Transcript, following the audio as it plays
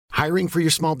Hiring for your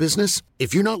small business?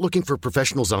 If you're not looking for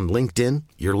professionals on LinkedIn,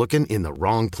 you're looking in the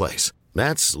wrong place.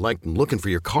 That's like looking for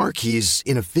your car keys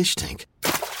in a fish tank.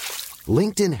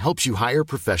 LinkedIn helps you hire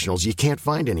professionals you can't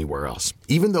find anywhere else,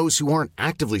 even those who aren't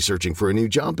actively searching for a new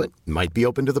job but might be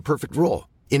open to the perfect role.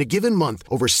 In a given month,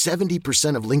 over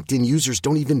 70% of LinkedIn users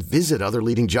don't even visit other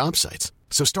leading job sites.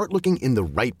 So start looking in the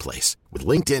right place. With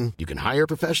LinkedIn, you can hire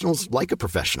professionals like a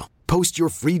professional. Post your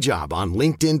free job on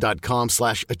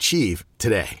linkedin.com/achieve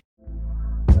today.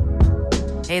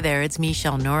 Hey there, it's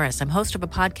Michelle Norris. I'm host of a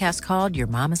podcast called Your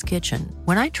Mama's Kitchen.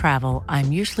 When I travel,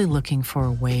 I'm usually looking for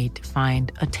a way to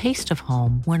find a taste of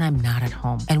home when I'm not at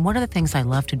home. And one of the things I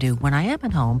love to do when I am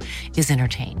at home is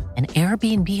entertain. And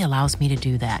Airbnb allows me to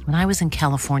do that. When I was in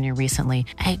California recently,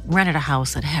 I rented a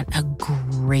house that had a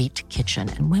great kitchen.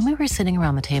 And when we were sitting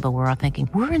around the table, we're all thinking,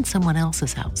 we're in someone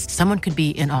else's house. Someone could be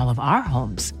in all of our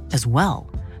homes as well.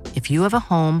 If you have a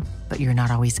home, but you're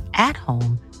not always at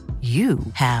home, you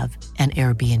have an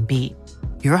Airbnb.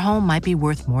 Your home might be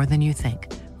worth more than you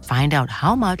think. Find out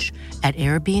how much at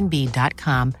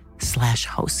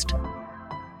airbnb.com/host.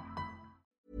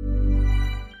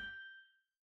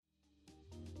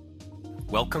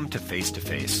 Welcome to Face to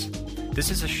Face. This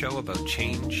is a show about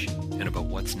change and about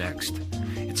what's next.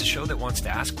 It's a show that wants to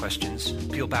ask questions,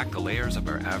 peel back the layers of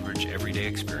our average everyday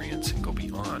experience, and go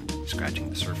beyond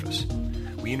scratching the surface.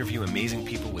 We interview amazing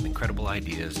people with incredible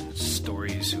ideas and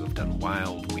stories who have done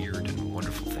wild, weird, and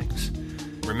wonderful things.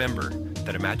 Remember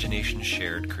that imagination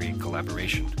shared create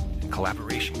collaboration, and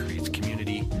collaboration creates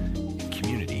community, and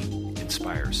community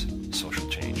inspires social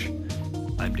change.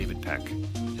 I'm David Peck,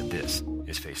 and this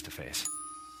is Face to Face.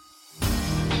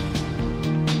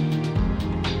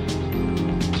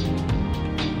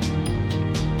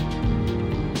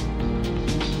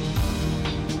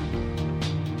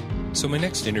 So my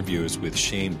next interview is with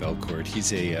Shane Belcourt.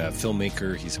 He's a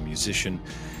filmmaker, he's a musician,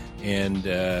 and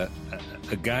a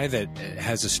guy that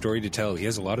has a story to tell. He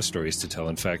has a lot of stories to tell,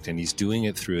 in fact, and he's doing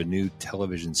it through a new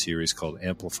television series called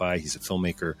Amplify. He's a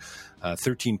filmmaker,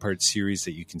 13-part series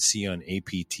that you can see on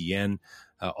APTN.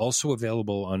 Also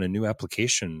available on a new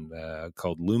application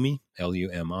called Lumi,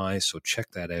 Lumi, so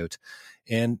check that out.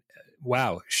 And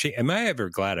wow, Shane, am I ever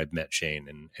glad I've met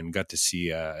Shane and got to see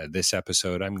this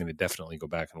episode. I'm going to definitely go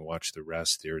back and watch the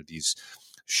rest. There are these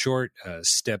short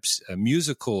steps,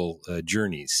 musical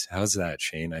journeys. How's that,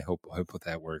 Shane? I hope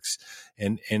that works.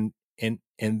 And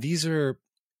these are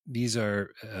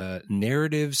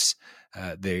narratives.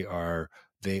 They are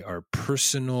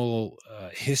personal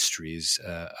histories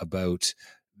about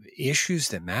issues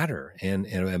that matter,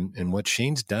 and what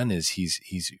Shane's done is he's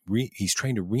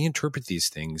trying to reinterpret these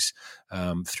things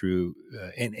through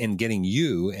and getting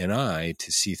you and I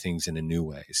to see things in a new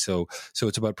way. So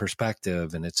it's about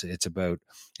perspective, and it's about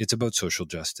social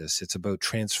justice. It's about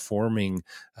transforming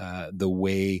the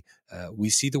way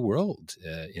we see the world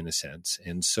in a sense.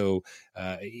 And so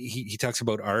he talks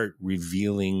about art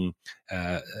revealing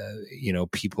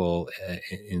people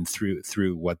in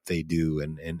through what they do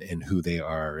and who they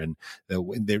are. And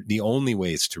the only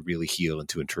ways to really heal and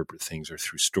to interpret things are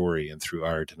through story and through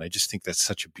art. And I just think that's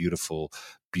such a beautiful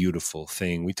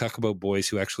thing. We talk about boys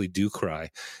who actually do cry.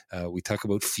 We talk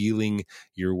about feeling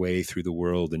your way through the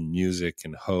world and music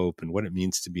and hope and what it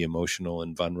means to be emotional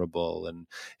and vulnerable. And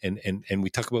we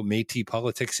talk about Métis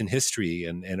politics and history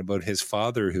and about his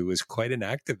father, who was quite an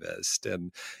activist.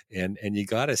 And you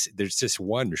gotta, there's just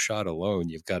one shot alone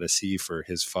you've got to see for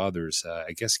his father's,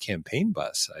 campaign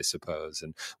bus, I suppose.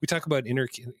 And we talk about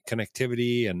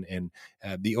interconnectivity and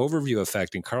the overview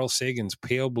effect, and Carl Sagan's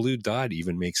pale blue dot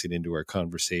even makes it into our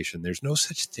conversation. There's no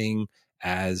such thing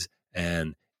as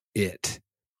an it.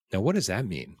 Now, what does that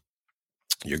mean?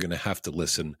 You're going to have to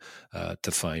listen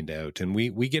to find out. And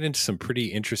we get into some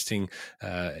pretty interesting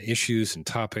issues and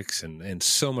topics and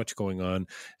so much going on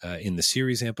in the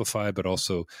series Amplify, but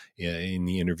also in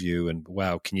the interview. And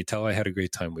wow, can you tell I had a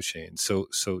great time with Shane? So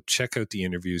check out the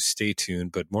interview, stay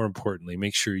tuned, but more importantly,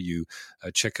 make sure you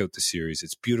check out the series.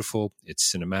 It's beautiful,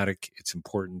 it's cinematic, it's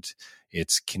important,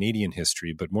 it's Canadian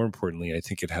history, but more importantly, I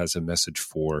think it has a message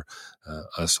for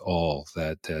us all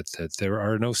that there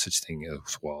are no such thing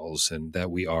as walls, and that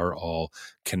we are all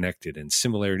connected, and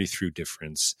similarity through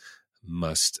difference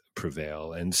must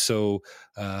prevail. And so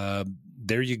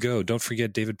there you go. Don't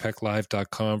forget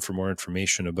davidpecklive.com for more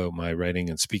information about my writing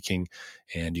and speaking,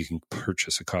 and you can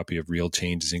purchase a copy of Real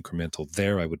Change is Incremental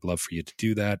there. I would love for you to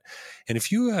do that. And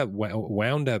if you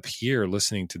wound up here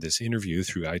listening to this interview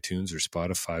through iTunes or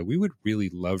Spotify, we would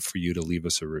really love for you to leave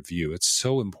us a review. It's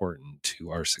so important to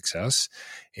our success,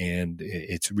 and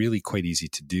it's really quite easy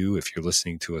to do. If you're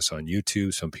listening to us on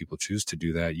YouTube, some people choose to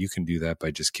do that. You can do that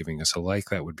by just giving us a like.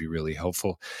 That would be really really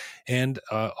helpful. And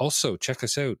also check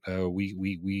us out.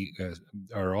 We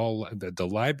are all, the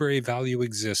library value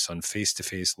exists on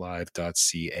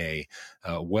facetofacelive.ca.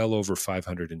 Well over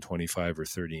 525 or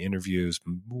 30 interviews,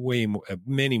 way more,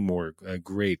 many more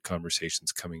great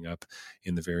conversations coming up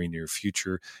in the very near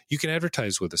future. You can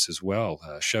advertise with us as well.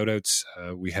 Shout outs.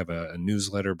 We have a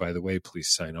newsletter, by the way. Please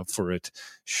sign up for it.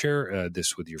 Share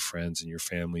this with your friends and your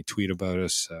family. Tweet about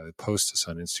us. Post us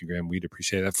on Instagram. We'd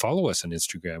appreciate that. Follow us on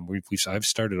Instagram. I've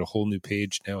started a whole new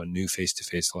page now, a new Face to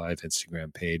Face Live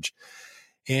Instagram page.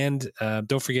 And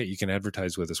don't forget, you can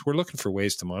advertise with us. We're looking for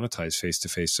ways to monetize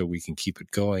face-to-face so we can keep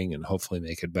it going and hopefully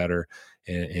make it better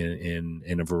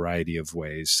in a variety of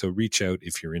ways. So reach out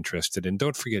if you're interested. And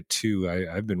don't forget, too,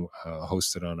 I've been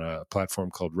hosted on a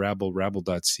platform called Rabble,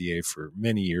 rabble.ca for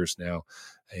many years now.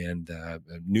 And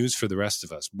news for the rest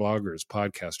of us, bloggers,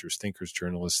 podcasters, thinkers,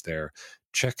 journalists there.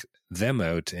 Check them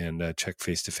out and check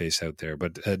Face-to-Face out there.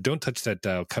 But don't touch that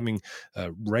dial. Coming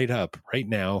right up, right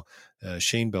now,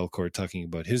 Shane Belcourt talking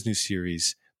about his new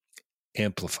series,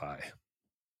 Amplify.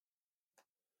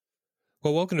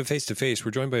 Well, welcome to Face to Face.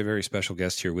 We're joined by a very special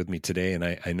guest here with me today. And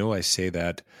I know I say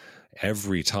that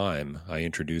every time I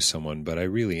introduce someone, but I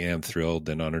really am thrilled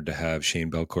and honored to have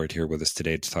Shane Belcourt here with us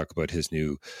today to talk about his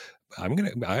new, I'm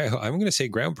gonna say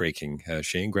groundbreaking,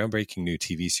 Shane, groundbreaking new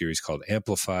TV series called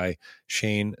Amplify.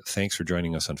 Shane, thanks for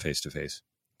joining us on Face to Face.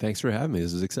 Thanks for having me.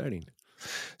 This is exciting.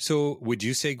 So would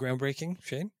you say groundbreaking,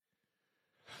 Shane?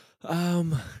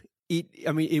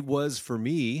 It was for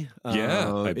me.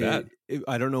 Yeah, I bet.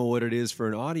 I don't know what it is for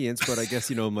an audience, but I guess,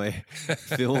 my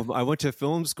film, I went to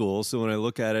film school. So when I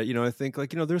look at it, I think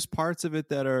there's parts of it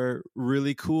that are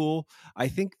really cool. I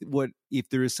think if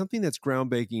there is something that's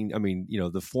groundbreaking,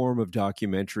 the form of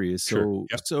documentary is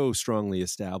so strongly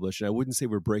established. And I wouldn't say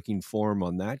we're breaking form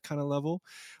on that kind of level,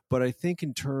 but I think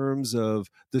in terms of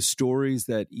the stories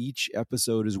that each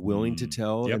episode is willing to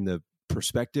tell and the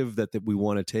perspective that we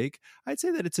want to take, I'd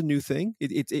say that it's a new thing.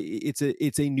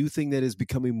 It's a new thing that is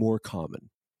becoming more common.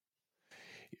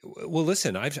 Well,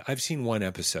 listen, I've seen one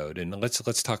episode, and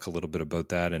let's talk a little bit about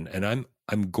that. And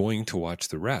I'm going to watch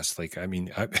the rest.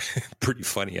 Pretty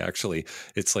funny actually.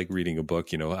 It's like reading a book.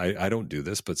 I don't do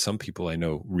this, but some people I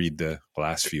know read the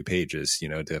last few pages,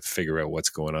 to figure out what's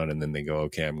going on, and then they go,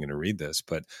 okay, I'm going to read this.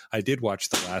 But I did watch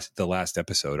the last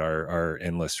episode, our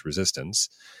Endless Resistance,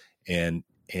 and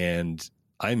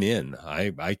I'm in.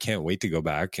 I can't wait to go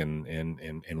back and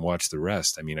watch the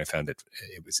rest. I found it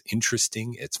was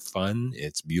interesting. It's fun.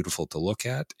 It's beautiful to look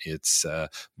at. It's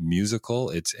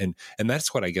musical. And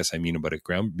that's what I guess I mean about it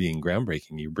being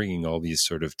groundbreaking. You're bringing all these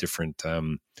sort of different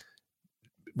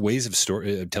ways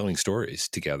of telling stories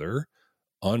together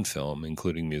on film,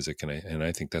 including music. And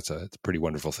I think that's a pretty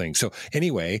wonderful thing. So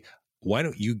anyway, why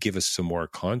don't you give us some more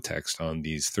context on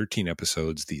these 13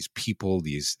 episodes, these people,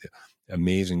 these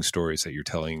amazing stories that you're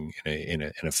telling in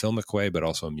a filmic way, but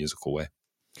also a musical way?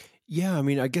 Yeah,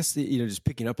 I guess just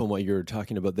picking up on what you're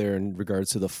talking about there in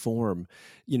regards to the form,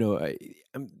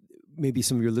 maybe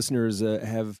some of your listeners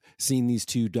have seen these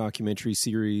two documentary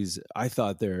series. I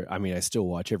thought I still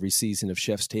watch every season of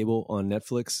Chef's Table on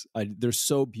Netflix. They're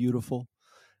so beautiful.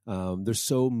 They're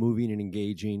so moving and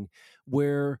engaging,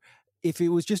 where if it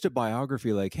was just a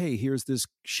biography, like, hey, here's this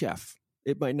chef,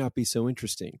 it might not be so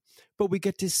interesting. But we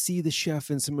get to see the chef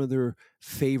and some of their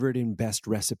favorite and best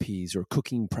recipes or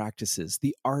cooking practices.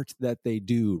 The art that they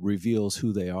do reveals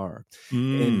who they are.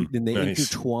 And then they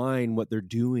intertwine what they're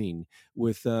doing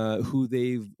with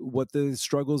what the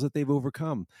struggles that they've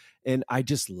overcome. And I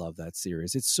just love that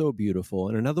series. It's so beautiful.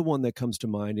 And another one that comes to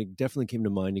mind, it definitely came to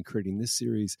mind in creating this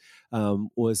series,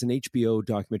 was an HBO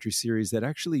documentary series that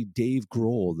actually Dave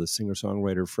Grohl, the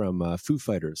singer-songwriter from Foo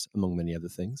Fighters, among many other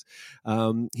things,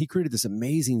 he created this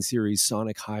amazing series,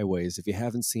 Sonic Highways. If you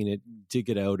haven't seen it, dig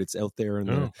it out. It's out there in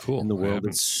the world.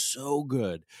 It's so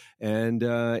good. And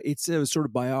it's a sort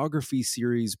of biography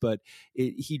series, but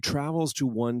he travels to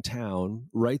one town,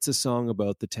 writes a song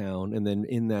about the town, and then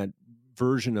in that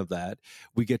version of that,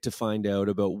 we get to find out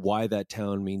about why that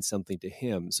town means something to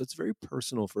him. So it's very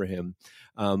personal for him.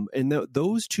 And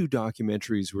those two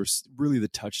documentaries were really the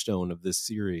touchstone of this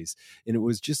series. And it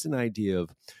was just an idea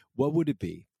of what would it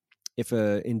be if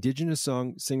an Indigenous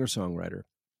singer-songwriter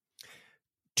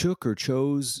took or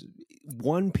chose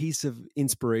one piece of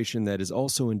inspiration that is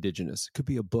also Indigenous. Could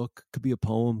be a book, could be a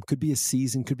poem, could be a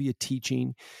season, could be a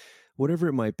teaching, whatever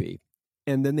it might be.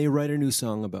 And then they write a new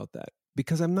song about that.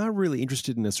 Because I'm not really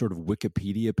interested in a sort of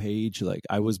Wikipedia page, like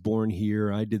I was born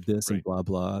here, I did this, and blah,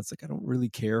 blah. It's like, I don't really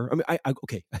care.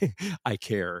 I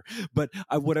care. But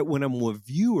when I'm a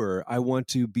viewer, I want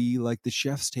to be like the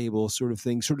Chef's Table sort of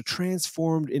thing, sort of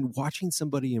transformed in watching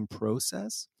somebody in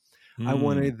process. I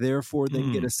want to therefore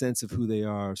then get a sense of who they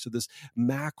are. So this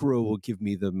macro will give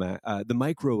me the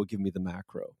micro will give me the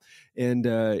macro. And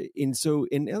so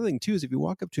the other thing too is if you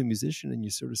walk up to a musician and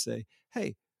you sort of say,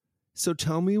 hey, so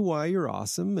tell me why you're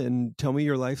awesome and tell me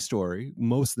your life story,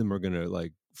 most of them are going to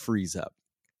like freeze up.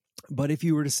 But if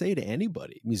you were to say to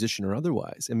anybody, musician or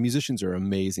otherwise, and musicians are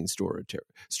amazing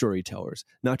storytellers,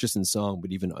 not just in song,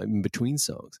 but even in between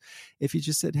songs. If you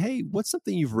just said, hey, what's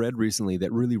something you've read recently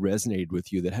that really resonated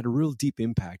with you, that had a real deep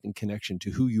impact and connection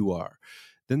to who you are?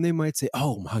 Then they might say,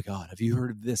 oh my God, have you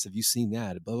heard of this? Have you seen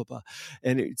that? Blah, blah, blah.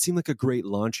 And it seemed like a great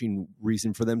launching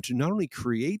reason for them to not only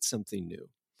create something new,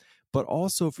 but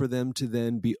also for them to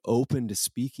then be open to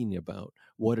speaking about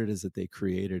what it is that they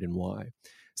created and why.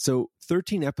 So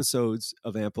 13 episodes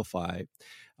of Amplify,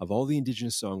 of all the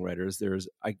Indigenous songwriters.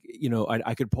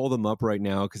 I could pull them up right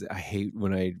now because I hate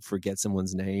when I forget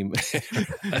someone's name.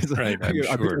 Right, I'm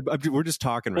sure. We're just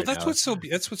talking right now. That's what's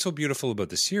so beautiful about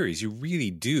the series. You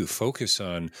really do focus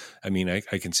on, I mean, I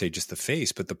can say just the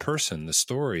face, but the person, the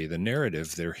story, the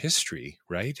narrative, their history,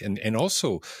 right? And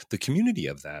also the community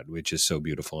of that, which is so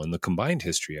beautiful. And the combined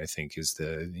history, I think, is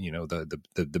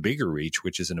the bigger reach,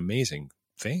 which is an amazing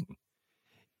thing.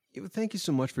 Thank you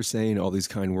so much for saying all these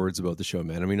kind words about the show,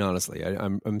 man. I mean, honestly,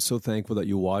 I'm so thankful that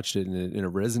you watched it and it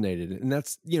resonated. And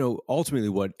that's, ultimately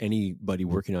what anybody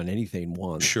working on anything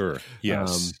wants. Sure.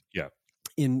 Yes. Yeah.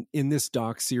 In this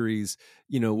doc series,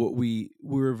 what we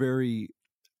were very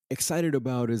excited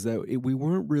about is that we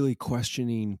weren't really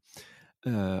questioning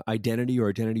identity or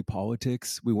identity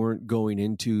politics. We weren't going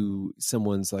into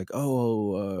someone's like,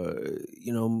 how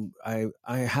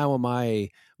am I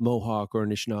Mohawk or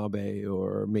Anishinaabe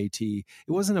or Métis?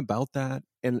 It wasn't about that.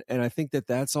 And I think that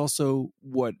that's also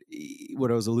what I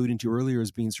was alluding to earlier as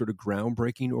being sort of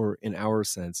groundbreaking, or in our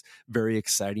sense, very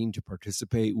exciting to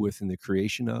participate with in the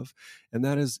creation of. And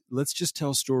that is, let's just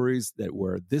tell stories that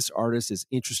where this artist is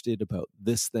interested about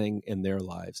this thing in their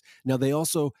lives. Now, they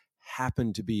also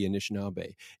happen to be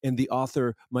Anishinaabe, and the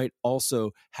author might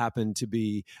also happen to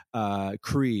be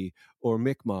Cree or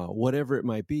Mi'kmaq, whatever it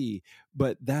might be.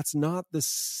 But that's not the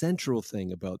central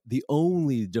thing about, the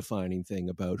only defining thing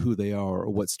about who they are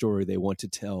or what story they want to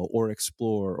tell or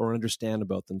explore or understand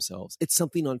about themselves. It's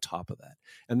something on top of that.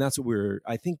 And that's what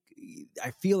I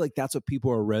feel like that's what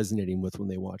people are resonating with when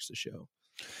they watch the show.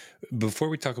 Before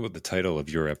we talk about the title of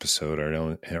your episode,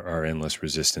 our Endless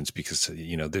Resistance, because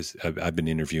I've been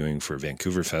interviewing for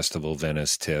Vancouver Festival,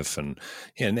 Venice, TIFF,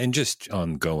 and just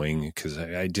ongoing, because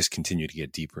I just continue to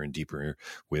get deeper and deeper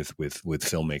with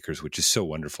filmmakers, which is so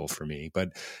wonderful for me. But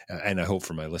and I hope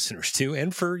for my listeners too,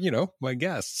 and for my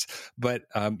guests. But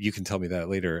you can tell me that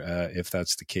later if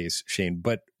that's the case, Shane.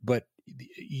 But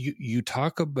you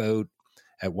talk about,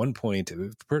 at one point,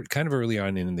 kind of early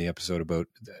on in the episode, about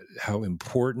how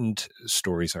important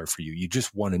stories are for you. You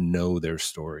just want to know their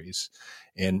stories,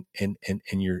 and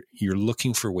you're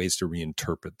looking for ways to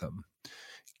reinterpret them.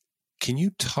 Can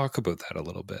you talk about that a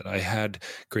little bit? I had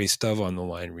Grace Dove on the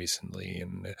line recently,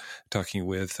 and talking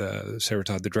with Sarah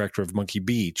Todd, the director of Monkey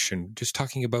Beach, and just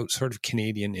talking about sort of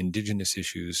Canadian Indigenous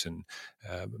issues, and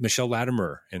Michelle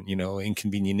Latimer, and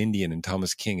Inconvenient Indian, and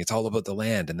Thomas King. It's all about the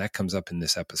land, and that comes up in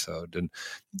this episode. And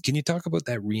can you talk about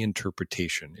that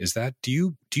reinterpretation? Is that, do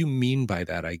you mean by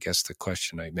that? I guess the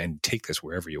question, and take this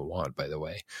wherever you want, by the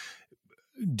way.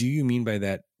 Do you mean by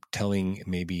that telling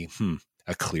maybe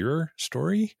a clearer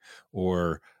story,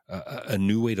 or a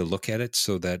new way to look at it,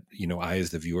 so that I,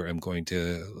 as the viewer, am going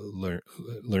to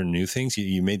learn new things?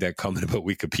 You made that comment about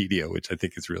Wikipedia, which I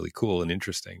think is really cool and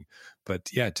interesting. But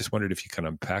yeah, just wondered if you can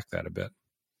unpack that a bit.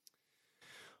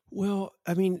 Well,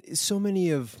 I mean, so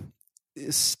many of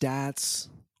stats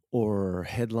or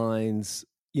headlines,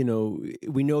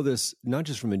 we know this not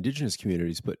just from Indigenous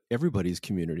communities, but everybody's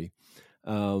community.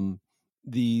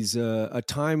 These a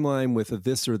timeline with a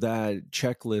this or that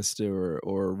checklist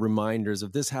or reminders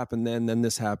of this happened then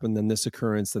this happened, then this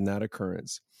occurrence, then that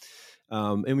occurrence.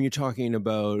 And when you're talking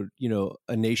about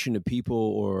a nation of people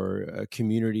or a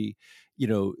community,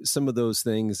 some of those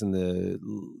things, and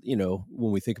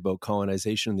when we think about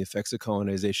colonization and the effects of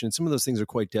colonization, some of those things are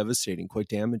quite devastating, quite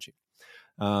damaging,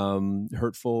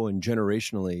 hurtful, and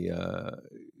generationally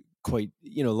quite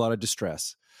a lot of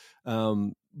distress.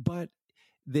 But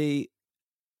the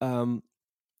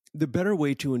better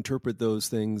way to interpret those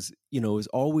things, is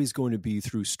always going to be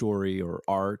through story or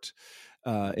art,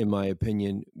 in my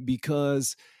opinion,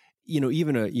 because,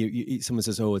 even someone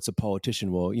says, oh, it's a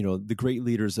politician. Well, the great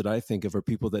leaders that I think of are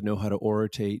people that know how to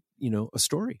orientate, a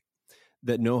story,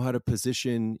 that know how to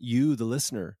position you, the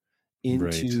listener,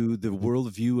 into the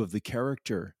worldview of the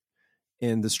character,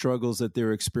 and the struggles that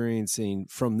they're experiencing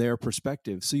from their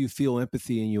perspective. So you feel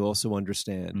empathy and you also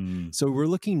understand. So we're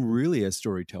looking really as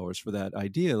storytellers for that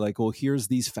idea, like, well, here's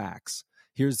these facts.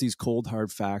 Here's these cold, hard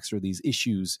facts or these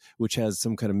issues, which has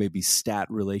some kind of maybe stat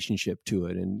relationship to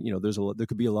it. And, there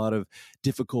could be a lot of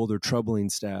difficult or troubling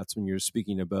stats when you're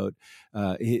speaking about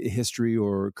history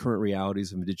or current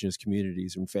realities of Indigenous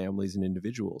communities and families and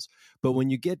individuals. But when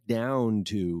you get down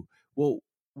to, well,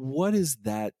 what is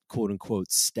that quote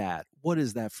unquote stat? What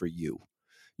is that for you?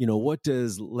 What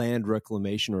does land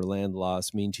reclamation or land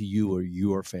loss mean to you or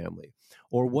your family?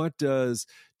 Or what does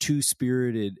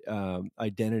two-spirited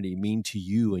identity mean to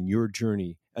you and your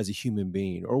journey as a human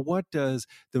being? Or what does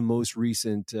the most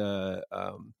recent,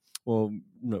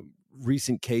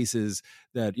 recent cases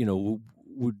that,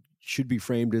 should be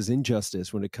framed as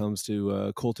injustice when it comes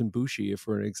to Colton Boushie,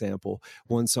 for an example.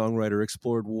 One songwriter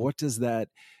explored, what does that,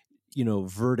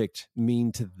 verdict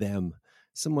mean to them?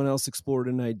 Someone else explored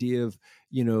an idea of,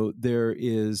 there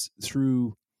is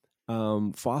through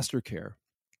foster care,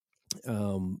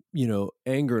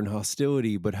 anger and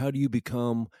hostility, but how do you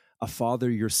become a father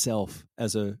yourself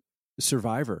as a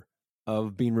survivor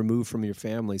of being removed from your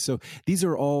family? So these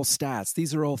are all stats.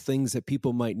 These are all things that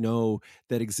people might know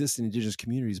that exist in Indigenous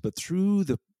communities, but through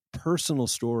the personal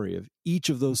story of each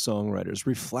of those songwriters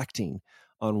reflecting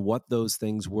on what those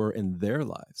things were in their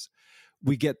lives,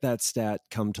 we get that stat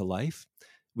come to life.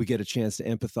 We get a chance to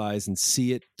empathize and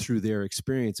see it through their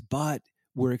experience, but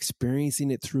we're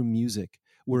experiencing it through music.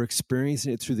 We're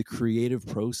experiencing it through the creative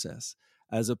process,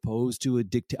 as opposed to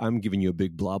I'm giving you a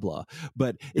big blah, blah,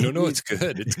 but it's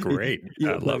good. It's great.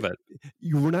 I love it.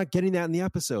 We're not getting that in the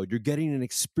episode. You're getting an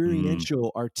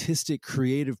experiential, artistic,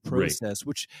 creative process,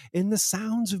 which in the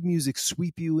sounds of music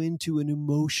sweep you into an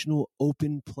emotional,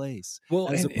 open place,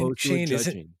 as opposed to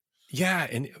judging. Yeah,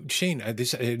 and Shane,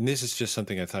 this is just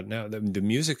something I thought. Now, the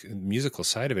musical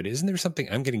side of it, isn't there something?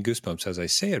 I'm getting goosebumps as I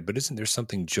say it, but isn't there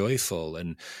something joyful?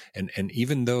 And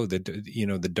even though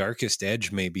the darkest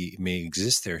edge may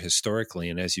exist there historically,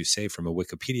 and as you say, from a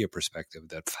Wikipedia perspective,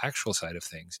 that factual side of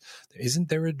things, isn't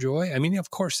there a joy? I mean, of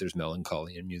course, there's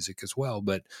melancholy in music as well,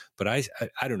 but I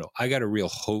don't know. I got a real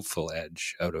hopeful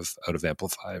edge out of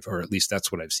Amplify, or at least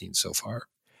that's what I've seen so far.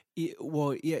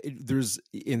 Well, yeah,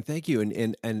 and thank you.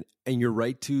 And you're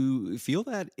right to feel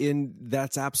that. And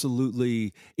that's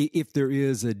absolutely, if there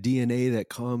is a DNA that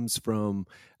comes from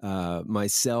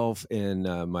myself and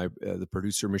the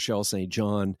producer, Michelle St.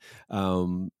 John,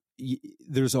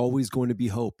 there's always going to be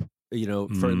hope.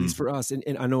 For at least for us,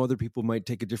 and I know other people might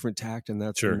take a different tact, and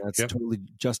that's totally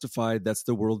justified. That's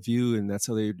the worldview, and that's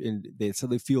how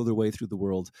they feel their way through the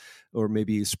world, or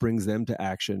maybe springs them to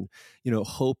action.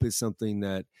 Hope is something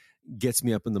that gets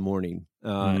me up in the morning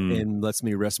and lets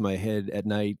me rest my head at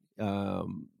night.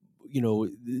 Hopeful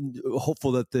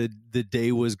that the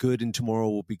day was good and tomorrow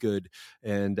will be good,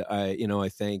 and I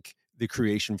thank the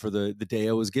creation for the day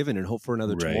I was given, and hope for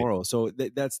another tomorrow. So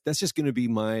that's just going to be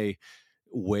my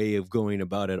way of going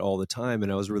about it all the time.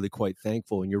 And I was really quite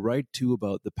thankful. And you're right too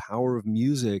about the power of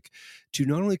music to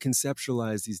not only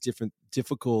conceptualize these different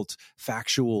difficult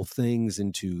factual things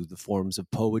into the forms of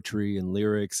poetry and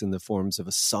lyrics and the forms of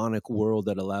a sonic world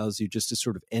that allows you just to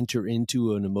sort of enter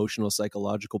into an emotional,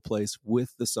 psychological place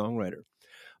with the songwriter.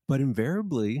 But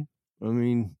invariably,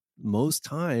 most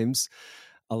times,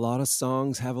 a lot of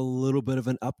songs have a little bit of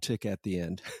an uptick at the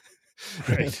end.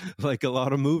 Right. Like a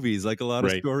lot of movies, like a lot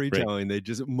of storytelling. They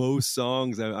just, most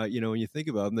songs, when you think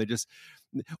about them, they just,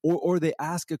 or they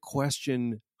ask a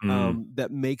question that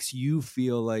makes you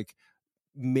feel like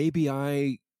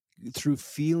maybe through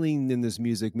feeling in this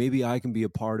music, maybe I can be a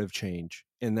part of change.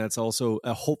 And that's also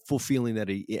a hopeful feeling that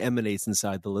it emanates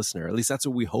inside the listener. At least that's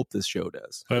what we hope this show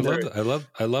does. I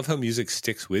love how music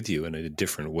sticks with you in a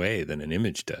different way than an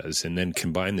image does, and then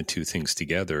combine the two things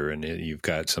together, and you've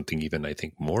got something even, I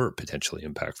think, more potentially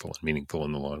impactful and meaningful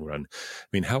in the long run. I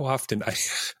mean, how often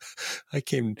I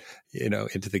came,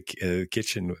 into the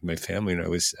kitchen with my family, and I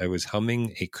was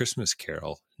humming a Christmas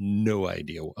carol. No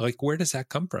idea, like, where does that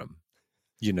come from?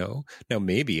 Now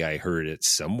maybe I heard it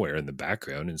somewhere in the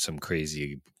background and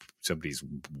somebody's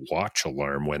watch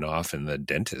alarm went off in the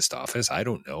dentist office. I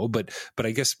don't know, but I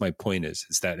guess my point is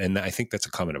that, and I think that's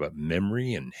a comment about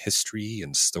memory and history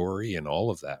and story and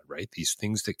all of that, right? These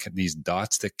things these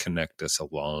dots that connect us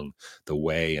along the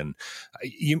way. And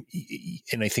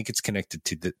I think it's connected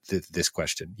to this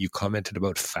question. You commented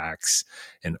about facts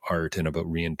and art and about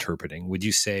reinterpreting. Would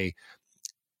you say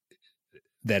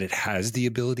that it has the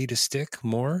ability to stick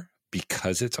more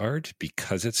because it's art,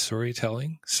 because it's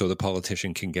storytelling, so the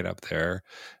politician can get up there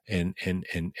and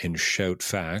shout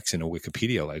facts in a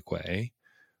Wikipedia-like way?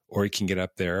 or he can get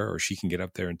up there, or she can get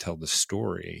up there and tell the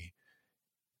story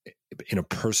in a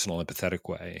personal, empathetic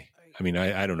way. I mean,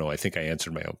 I don't know. I think I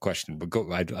answered my own question, but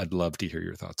I'd love to hear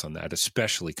your thoughts on that,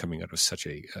 especially coming out of such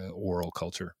a oral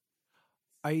culture.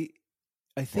 I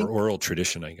think, or oral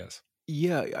tradition, I guess.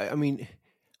 Yeah, I mean,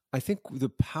 I think the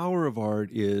power of art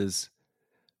is,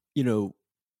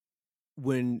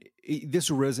 when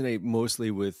this will resonate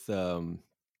mostly with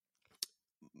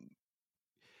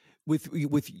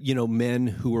men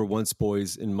who were once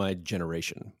boys in my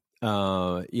generation.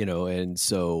 And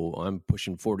so I'm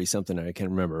pushing 40 something. I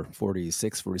can't remember,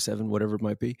 46, 47, whatever it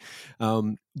might be.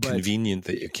 But convenient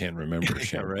that you can't remember.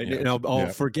 Yeah, right. Yeah. And I'll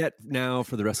forget now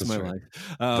for the rest of my life.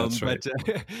 That's right.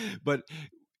 But,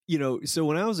 so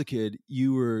when I was a kid,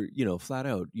 you were, flat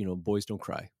out, boys don't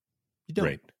cry. You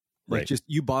don't. Right. Just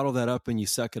you bottle that up and you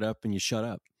suck it up and you shut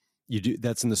up. You do.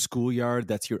 That's in the schoolyard.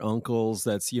 That's your uncles.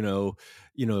 That's,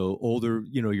 older,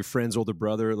 your friend's older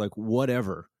brother, like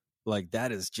whatever. Like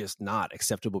that is just not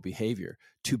acceptable behavior.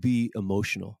 To be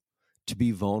emotional, to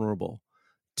be vulnerable,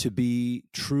 to be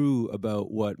true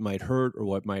about what might hurt or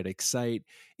what might excite.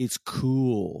 It's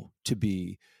cool to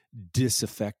be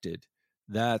disaffected.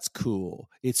 That's cool.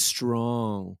 It's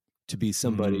strong to be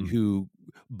somebody who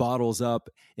bottles up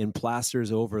and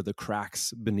plasters over the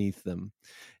cracks beneath them.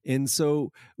 And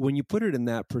so when you put it in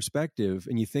that perspective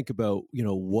and you think about,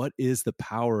 what is the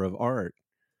power of art?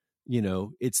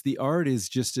 It's the art is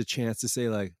just a chance to say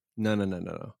like,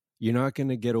 no. You're not going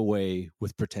to get away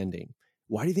with pretending.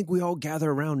 Why do you think we all gather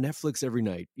around Netflix every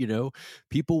night?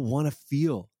 People want to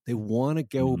feel. They want to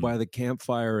go by the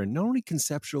campfire and not only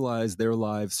conceptualize their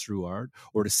lives through art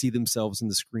or to see themselves in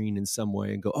the screen in some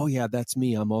way and go, oh yeah, that's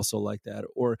me. I'm also like that.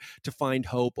 Or to find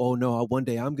hope. Oh no, one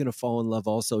day I'm going to fall in love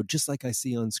also, just like I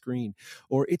see on screen.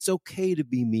 Or it's okay to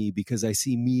be me because I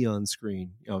see me on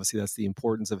screen. Obviously, that's the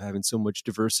importance of having so much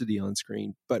diversity on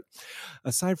screen. But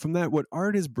aside from that, what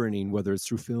art is bringing, whether it's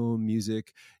through film,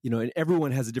 music, and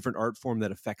everyone has a different art form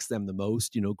that affects them the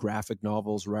most, graphic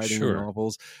novels, writing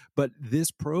novels. But this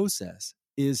process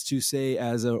is to say,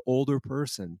 as an older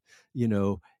person,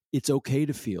 it's okay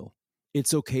to feel.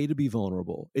 It's okay to be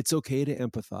vulnerable. It's okay to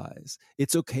empathize.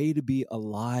 It's okay to be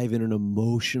alive in an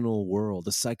emotional world,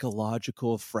 a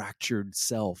psychological fractured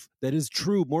self that is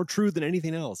true, more true than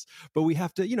anything else. But we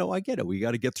have to, I get it. We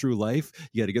got to get through life.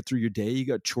 You got to get through your day. You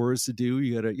got chores to do.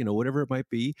 You got to, whatever it might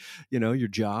be, your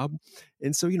job.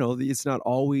 And so, it's not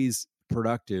always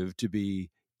productive to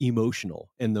be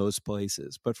emotional in those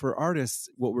places. But for artists,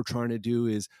 what we're trying to do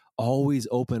is always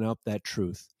open up that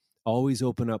truth, always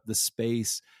open up the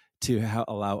space to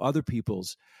allow other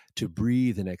people's to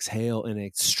breathe and exhale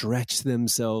and stretch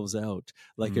themselves out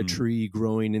like a tree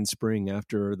growing in spring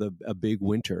after a big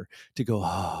winter, to go,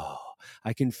 oh,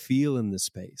 I can feel in this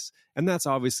space. And that's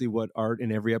obviously what art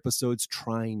in every episode's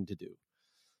trying to do.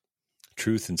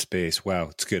 Truth and space. Wow,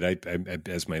 it's good. I,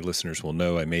 as my listeners will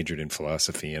know, I majored in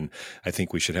philosophy, and I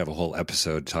think we should have a whole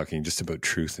episode talking just about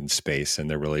truth and space and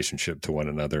their relationship to one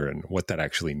another and what that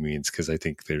actually means. Because I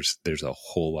think there's a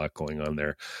whole lot going on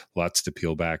there, lots to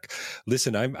peel back.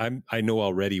 Listen, I know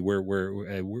already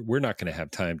we're not going to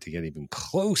have time to get even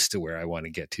close to where I want to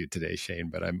get to today, Shane.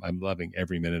 But I'm loving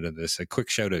every minute of this. A quick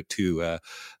shout out to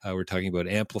we're talking about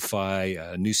Amplify,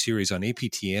 a new series on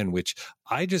APTN, which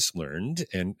I just learned,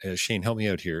 and Shane, help me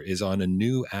out here, is on a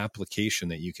new application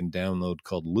that you can download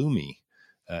called Lumi,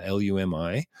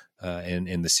 Lumi,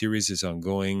 and the series is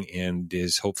ongoing and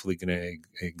is hopefully going to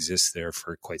exist there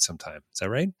for quite some time. Is that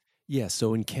right? Yeah,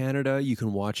 so in Canada, you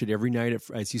can watch it every night,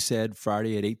 as you said,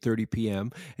 Friday at 8:30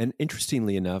 p.m. And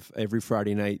interestingly enough, every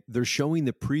Friday night, they're showing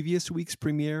the previous week's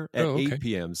premiere at 8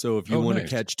 p.m. So if you want to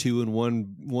catch two in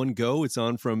one go, it's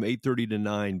on from 8:30 to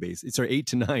 9, It's 8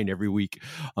 to 9 every week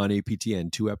on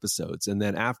APTN, 2 episodes. And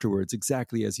then afterwards,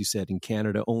 exactly as you said, in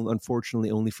Canada,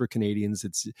 unfortunately only for Canadians,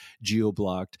 it's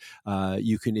geo-blocked.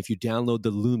 You can, if you download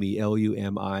the Lumi,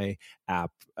 Lumi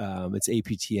app, it's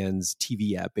APTN's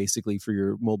TV app, basically, for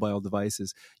your mobile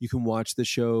devices. You can watch the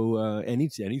show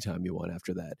anytime you want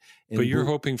after that. And but you're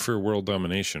hoping for world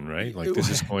domination, right? Like this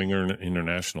is going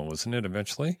international, isn't it,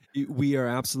 eventually? We are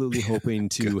absolutely hoping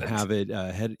to have it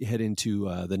head into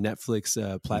the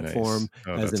Netflix platform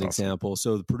as an example.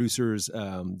 So the producers,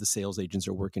 the sales agents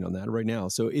are working on that right now.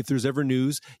 So if there's ever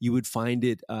news, you would find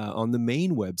it on the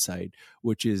main website,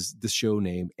 which is the show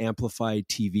name,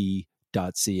 AmplifyTV.ca.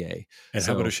 And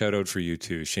how about a shout out for you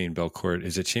too, Shane Belcourt?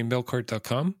 Is it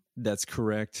ShaneBelcourt.com? That's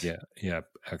correct. Yeah.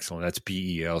 Excellent. That's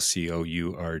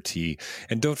Belcourt.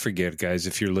 And don't forget, guys,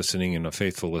 if you're listening and a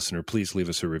faithful listener, please leave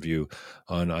us a review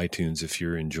on iTunes if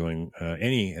you're enjoying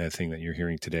anything that you're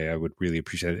hearing today. I would really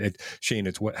appreciate it.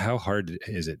 Shane, how hard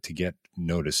is it to get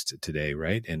noticed today,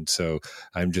 right? And so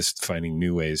I'm just finding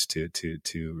new ways to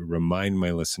remind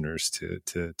my listeners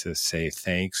to say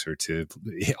thanks, or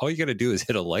all you got to do is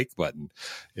hit a like button.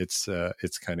 It's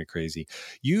kind of crazy.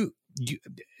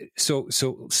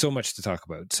 So much to talk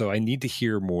about. So I need to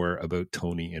hear more about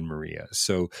Tony and Maria.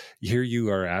 So here you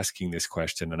are asking this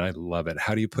question, and I love it.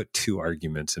 How do you put two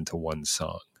arguments into one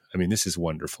song? I mean, this is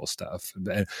wonderful stuff.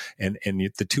 And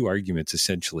the two arguments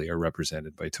essentially are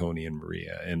represented by Tony and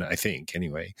Maria, and I think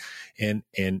anyway.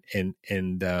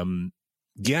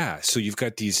 Yeah, so you've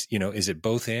got these, is it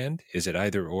both and? Is it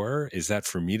either or? Is that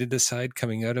for me to decide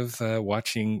coming out of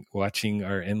watching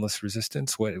our Endless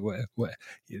Resistance? What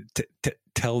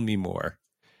tell me more.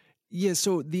 Yeah,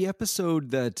 so the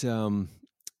episode that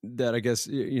I guess,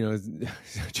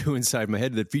 to inside my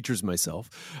head that features myself,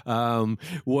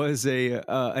 was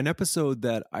an episode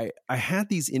that I had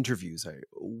these interviews.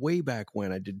 Way back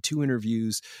when I did 2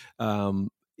 interviews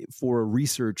for a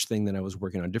research thing that I was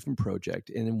working on, a different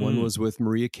project. And one was with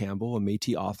Maria Campbell, a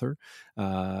Métis author.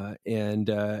 And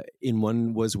in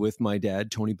one was with my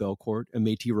dad, Tony Belcourt, a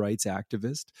Métis rights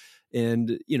activist.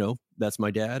 And, that's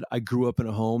my dad. I grew up in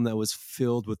a home that was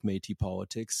filled with Métis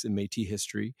politics and Métis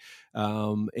history.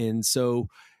 And so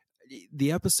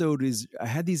the episode I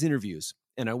had these interviews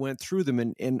and I went through them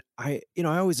and I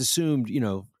always assumed,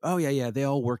 oh yeah, they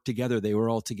all work together. They were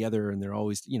all together and they're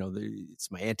always,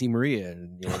 it's my Auntie Maria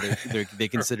and, they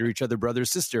consider each other brother,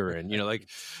 sister. And,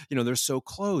 they're so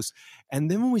close.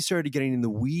 And then when we started getting in the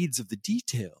weeds of the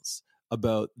details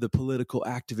about the political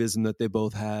activism that they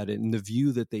both had and the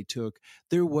view that they took,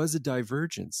 there was a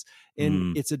divergence.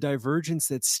 And it's a divergence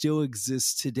that still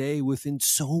exists today within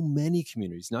so many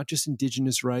communities, not just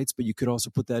Indigenous rights, but you could also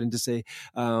put that into, say,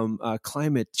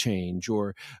 climate change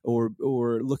or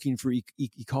looking for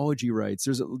ecology rights.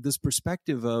 There's this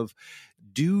perspective of,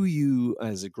 do you,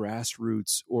 as a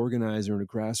grassroots organizer and a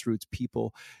grassroots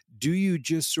people, do you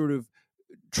just sort of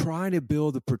try to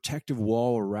build a protective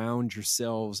wall around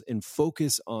yourselves and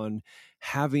focus on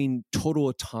having total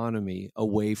autonomy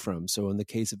away from? So in the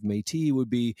case of Métis, it would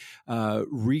be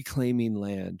reclaiming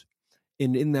land.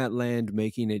 And in that land,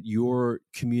 making it your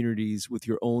communities with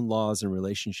your own laws and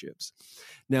relationships.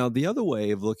 Now, the other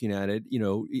way of looking at it,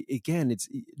 again, it's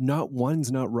not,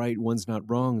 one's not right, one's not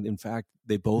wrong. In fact,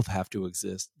 they both have to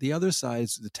exist. The other side,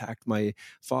 the tack my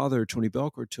father, Tony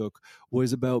Belcourt, took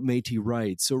was about Métis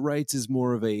rights. So rights is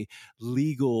more of a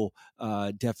legal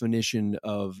definition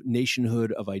of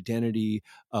nationhood, of identity,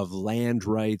 of land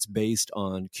rights based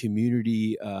on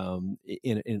community,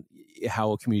 in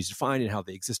how a community is defined and how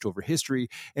they exist over history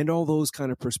and all those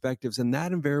kind of perspectives. And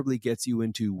that invariably gets you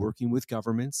into working with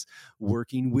governments,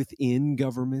 working within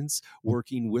governments,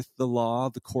 working with the law,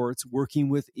 the courts, working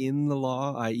within the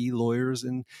law, i.e. lawyers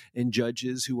and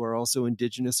judges who are also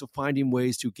Indigenous. So finding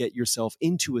ways to get yourself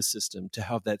into a system to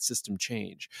have that system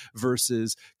change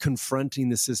versus confronting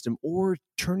the system or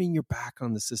turning your back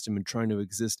on the system and trying to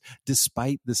exist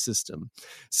despite the system.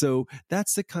 So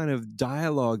that's the kind of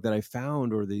dialogue that I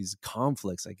found, or these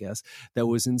conflicts, I guess, that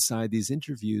was inside these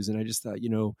interviews. And I just thought,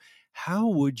 how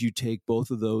would you take both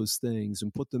of those things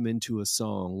and put them into a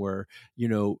song where,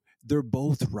 they're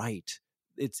both right?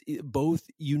 It's both,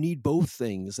 you need both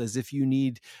things, as if you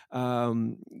need,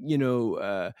 you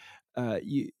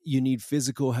need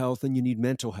physical health and you need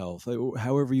mental health,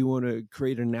 however you want to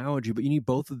create an analogy, but you need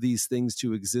both of these things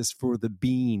to exist for the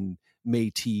being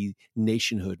Métis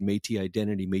nationhood, Métis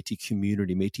identity, Métis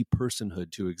community, Métis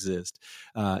personhood to exist,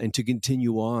 and to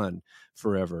continue on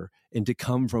forever and to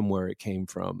come from where it came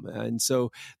from. And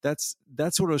so that's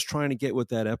what I was trying to get with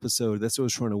that episode. That's what I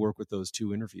was trying to work with those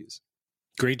 2 interviews.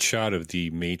 Great shot of the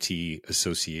Métis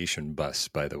Association bus,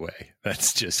 by the way.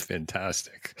 That's just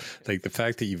fantastic. Like the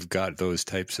fact that you've got those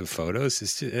types of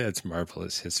photos, it's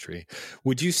marvelous history.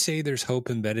 Would you say there's hope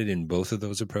embedded in both of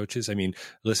those approaches? I mean,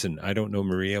 listen, I don't know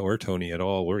Maria or Tony at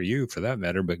all, or you for that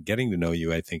matter, but getting to know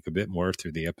you, I think, a bit more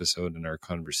through the episode and our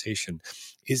conversation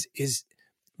is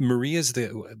Maria's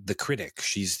the critic.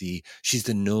 She's the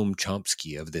Noam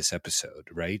Chomsky of this episode,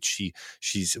 right?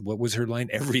 She's what was her line?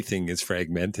 Everything is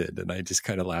fragmented. And I just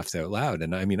kind of laughed out loud.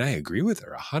 And I mean, I agree with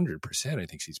her 100%. I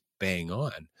think she's bang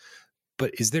on.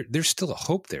 But there's still a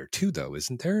hope there too, though,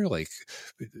 isn't there? Like,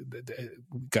 we've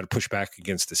got to push back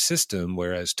against the system.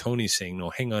 Whereas Tony's saying,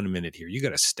 no, hang on a minute here. You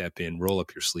got to step in, roll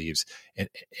up your sleeves and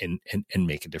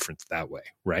make a difference that way.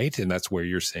 Right. And that's where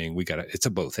you're saying it's a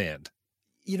both and.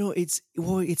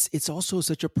 it's also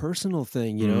such a personal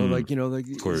thing, like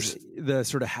of course, the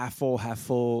sort of half full,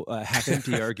 half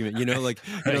empty argument,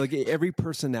 like every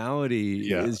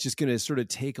personality is just going to sort of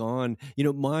take on,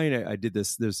 mine. I did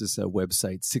this. There's this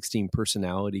website, 16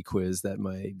 personality quiz that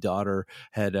my daughter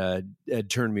had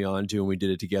turned me on to, and we did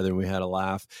it together, and we had a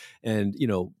laugh. And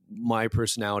my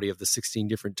personality of the 16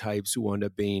 different types wound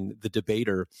up being the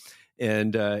debater.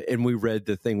 And we read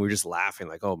the thing. We were just laughing,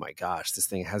 like, oh my gosh, this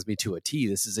thing has me to a T.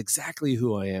 This is exactly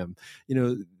who I am.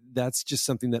 That's just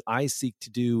something that I seek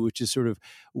to do, which is sort of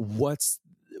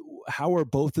how are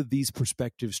both of these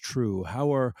perspectives true?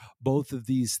 How are both of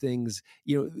these things,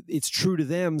 it's true to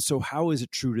them. So how is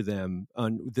it true to them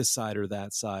on this side or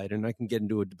that side? And I can get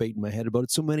into a debate in my head about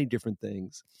so many different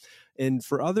things. And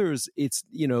for others, it's,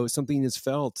 something is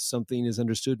felt, something is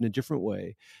understood in a different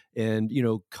way. And,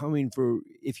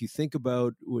 if you think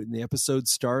about when the episode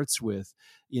starts with,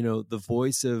 the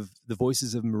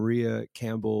voices of Maria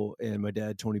Campbell and my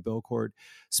dad, Tony Belcourt,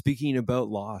 speaking about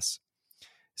loss,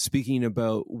 speaking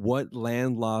about what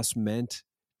land loss meant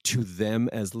to them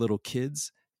as little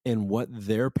kids and what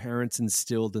their parents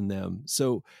instilled in them.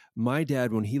 So my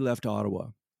dad, when he left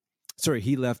Alberta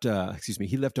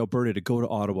to go to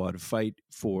Ottawa to fight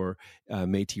for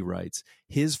Métis rights,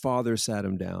 his father sat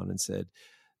him down and said,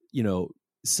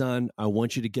 son, I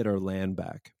want you to get our land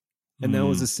back. And that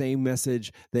was the same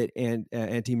message that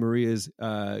Auntie Maria's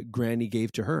granny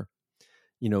gave to her.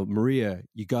 Maria,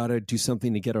 you got to do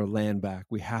something to get our land back.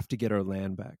 We have to get our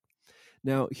land back.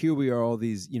 Now, here we are, all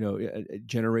these, a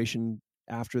generation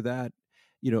after that,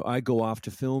 I go off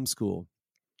to film school.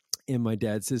 And my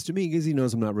dad says to me, because he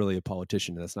knows I'm not really a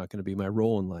politician, that's not going to be my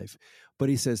role in life. But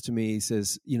he says to me,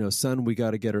 son, we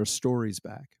got to get our stories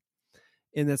back.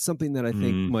 And that's something that I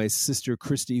think my sister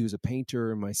Christy, who's a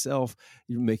painter, and myself,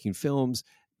 making films,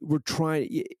 we're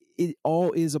trying. It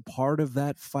all is a part of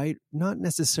that fight, not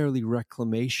necessarily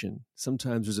reclamation.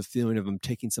 Sometimes there's a feeling of them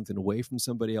taking something away from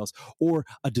somebody else, or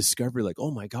a discovery like,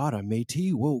 oh my God, I'm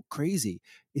Métis. Whoa, crazy.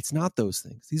 It's not those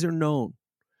things. These are known.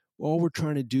 All we're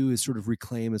trying to do is sort of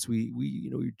reclaim, as we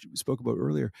spoke about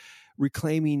earlier,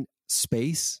 reclaiming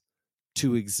space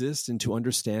to exist and to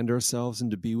understand ourselves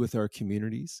and to be with our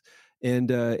communities.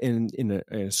 And in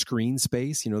a screen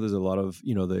space, there's a lot of,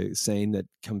 the saying that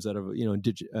comes out of,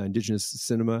 Indigenous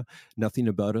cinema, nothing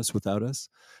about us without us.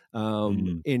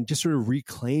 And just sort of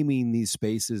reclaiming these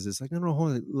spaces is like,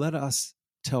 no, let us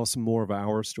tell some more of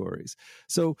our stories.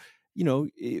 So,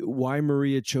 why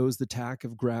Maria chose the tack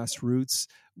of grassroots,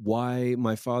 why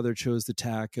my father chose the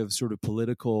tack of sort of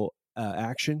political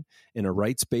action and a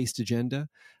rights-based agenda.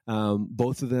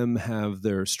 Both of them have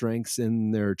their strengths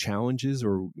and their challenges,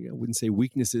 or I wouldn't say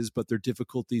weaknesses, but their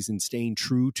difficulties in staying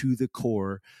true to the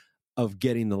core of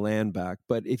getting the land back.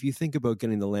 But if you think about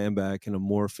getting the land back in a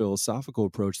more philosophical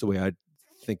approach, the way I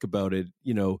think about it,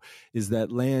 is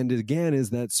that land, again, is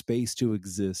that space to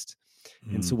exist.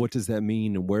 And so what does that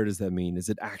mean, and where does that mean? Is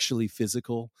it actually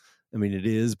physical? I mean, it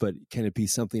is, but can it be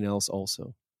something else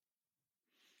also?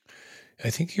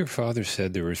 I think your father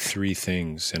said there were three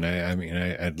things, and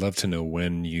I'd love to know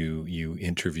when you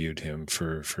interviewed him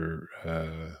for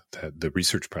the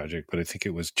research project. But I think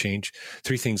it was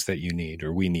three things that you need,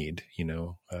 or we need.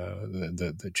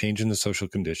 The change in the social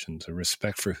conditions, a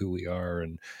respect for who we are,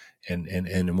 and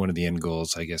one of the end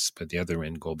goals, I guess, but the other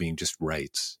end goal being just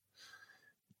rights.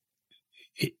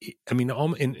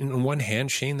 In one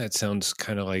hand, Shane, that sounds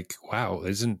kind of like, wow,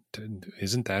 isn't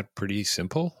that pretty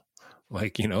simple?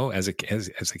 Like, as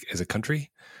a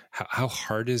country, how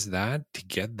hard is that to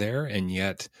get there? And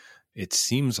yet it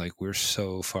seems like we're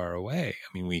so far away.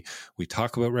 I mean, we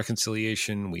talk about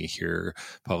reconciliation. We hear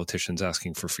politicians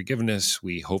asking for forgiveness.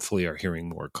 We hopefully are hearing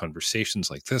more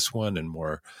conversations like this one, and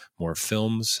more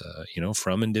films,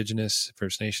 from Indigenous,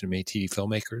 First Nation, Métis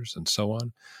filmmakers, and so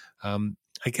on.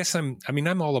 I guess I'm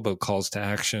all about calls to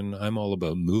action. I'm all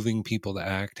about moving people to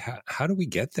act. How do we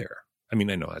get there? I mean,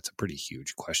 I know that's a pretty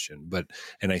huge question,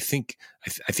 and I think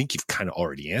you've kind of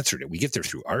already answered it. We get there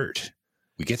through art.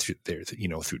 We get through there,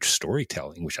 through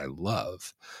storytelling, which I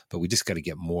love, but we just got to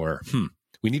get more.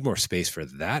 We need more space for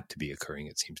that to be occurring,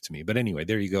 it seems to me. But anyway,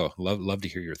 there you go. Love to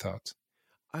hear your thoughts.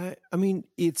 I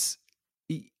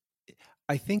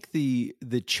think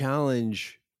the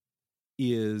challenge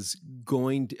is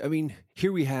going to,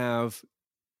 here we have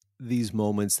these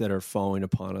moments that are falling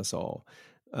upon us all.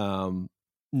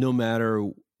 No matter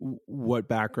what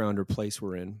background or place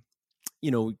we're in,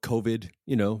 COVID,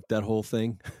 that whole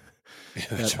thing,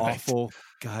 that awful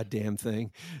goddamn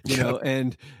thing,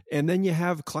 and then you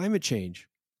have climate change,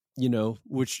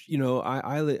 which,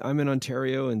 I'm in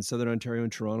Ontario, in Southern Ontario, in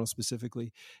Toronto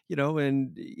specifically,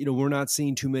 and, we're not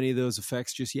seeing too many of those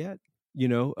effects just yet,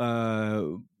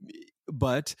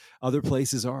 but other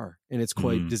places are, and it's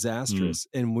quite disastrous.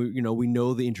 And we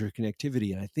know the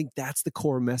interconnectivity. And I think that's the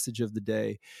core message of the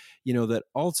day, that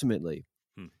ultimately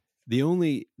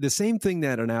the same thing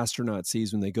that an astronaut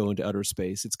sees when they go into outer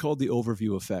space, it's called the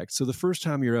overview effect. So the first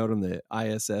time you're out on the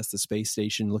ISS, the space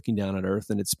station, looking down at Earth,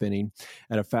 and it's spinning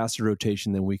at a faster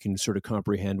rotation than we can sort of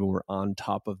comprehend when we're on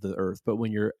top of the Earth. But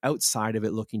when you're outside of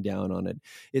it, looking down on it,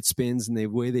 it spins. And the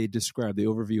way they describe the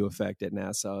overview effect at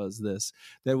NASA is this,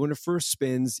 that when it first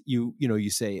spins, you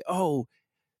say, oh,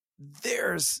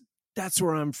 that's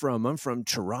where I'm from. I'm from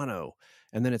Toronto.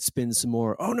 And then it spins some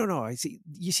more. Oh, no.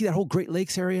 You see that whole Great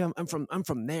Lakes area? I'm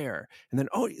from there. And then,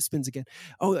 it spins again.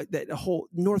 Oh, that whole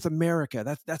North America,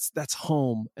 that's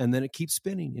home. And then it keeps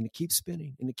spinning and it keeps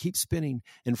spinning and it keeps spinning.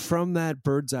 And from that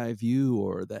bird's eye view,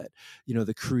 or that,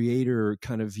 the creator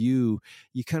kind of view,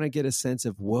 you kind of get a sense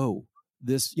of, whoa,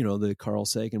 this, the Carl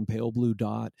Sagan pale blue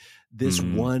dot, this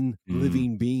one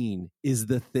living being is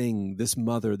the thing, this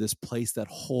mother, this place that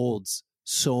holds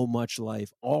so much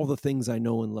life. All the things I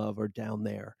know and love are down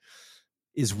there,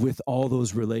 is with all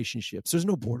those relationships. There's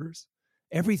no borders.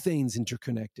 Everything's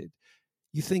interconnected.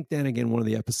 You think then again, one of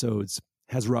the episodes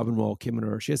has Robin Wall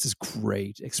Kimmerer. She has this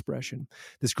great expression,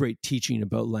 this great teaching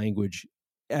about language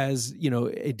as,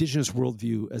 indigenous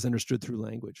worldview as understood through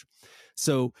language.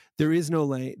 So there is no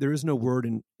word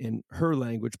in her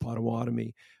language,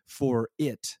 Potawatomi, for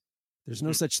it. There's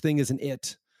no such thing as an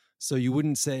it. So you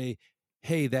wouldn't say,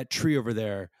 hey, that tree over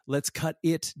there, let's cut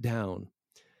it down.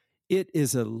 It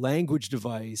is a language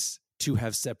device to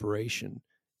have separation,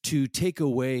 to take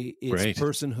away its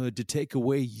personhood, to take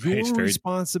away your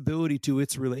responsibility to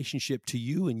its relationship to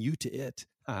you and you to it.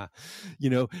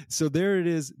 So there it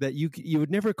is, that you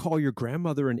would never call your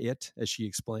grandmother an it, as she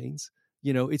explains.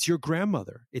 It's your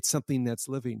grandmother. It's something that's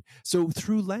living. So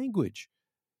through language,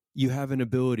 you have an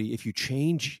ability, if you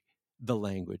change the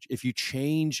language, if you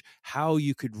change how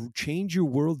you could change your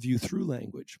worldview through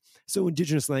language. So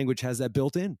indigenous language has that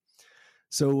built in.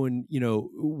 So when,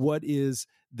 what is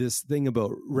this thing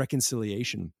about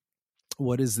reconciliation?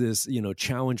 What is this,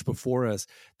 challenge before us?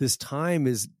 This time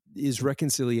is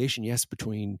reconciliation, yes,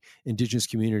 between indigenous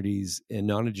communities and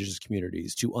non-indigenous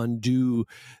communities, to undo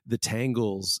the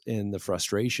tangles and the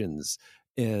frustrations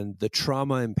and the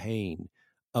trauma and pain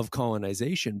of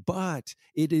colonization. But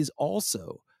it is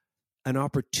also an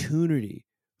opportunity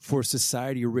for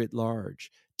society writ large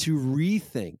to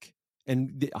rethink.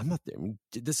 And I'm not there.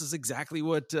 This is exactly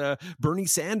what Bernie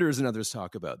Sanders and others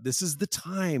talk about. This is the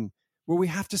time where we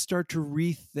have to start to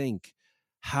rethink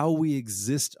how we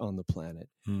exist on the planet,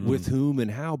 with whom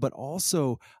and how. But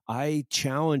also, I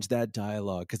challenge that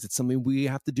dialogue, because it's something we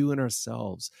have to do in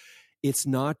ourselves. It's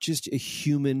not just a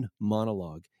human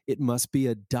monologue. It must be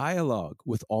a dialogue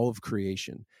with all of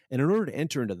creation. And in order to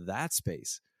enter into that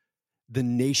space, the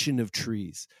nation of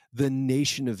trees, the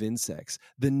nation of insects,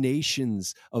 the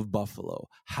nations of buffalo,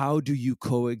 how do you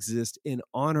coexist and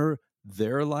honor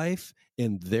their life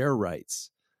and their rights?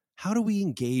 How do we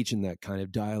engage in that kind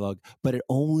of dialogue? But it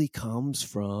only comes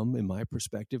from, in my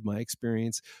perspective, my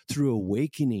experience, through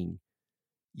awakening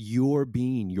your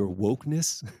being, your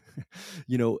wokeness.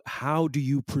 How do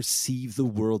you perceive the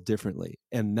world differently?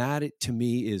 And that, to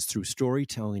me, is through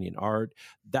storytelling and art.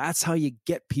 That's how you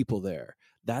get people there.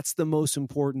 That's the most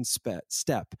important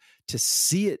step, to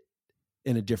see it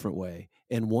in a different way.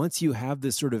 And once you have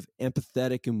this sort of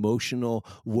empathetic, emotional,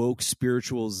 woke,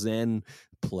 spiritual Zen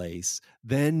place,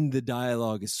 then the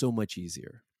dialogue is so much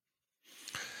easier.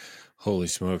 Holy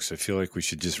smokes. I feel like we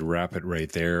should just wrap it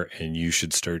right there, and you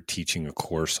should start teaching a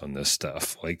course on this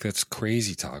stuff. Like, that's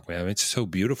crazy talk, man. It's so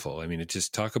beautiful. I mean, it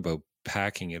just talk about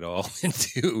packing it all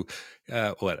into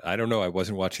I don't know. I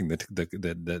wasn't watching the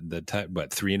time, but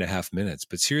 3.5 minutes.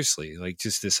 But seriously, like,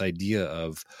 just this idea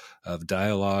of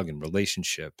dialogue and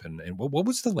relationship, and what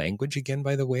was the language again?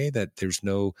 By the way, that there's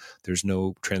no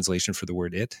translation for the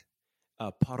word it.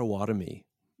 Potawatomi.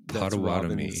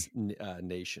 Potawatomi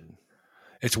nation.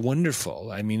 It's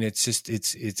wonderful. I mean,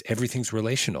 it's everything's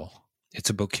relational. It's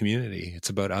about community. It's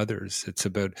about others. It's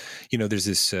about, there's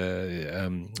this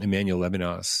Emmanuel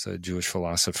Levinas, a Jewish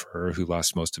philosopher who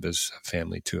lost most of his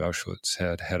family to Auschwitz,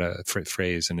 had a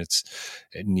phrase, and it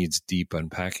needs deep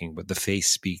unpacking, but the face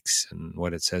speaks, and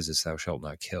what it says is, thou shalt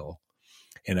not kill.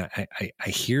 And I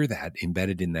hear that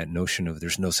embedded in that notion of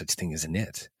there's no such thing as an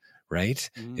it, right?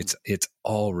 It's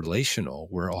all relational.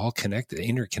 We're all connected,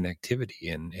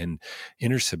 interconnectivity and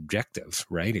intersubjective,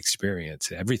 right?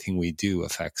 Experience. Everything we do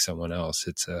affects someone else.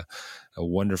 It's a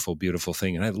wonderful, beautiful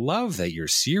thing. And I love that your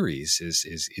series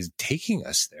is taking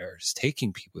us there,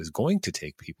 is going to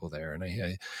take people there. And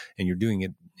and you're doing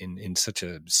it in such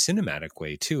a cinematic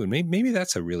way too. And maybe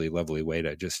that's a really lovely way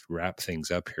to just wrap things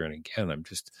up here. And again, I'm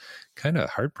just kind of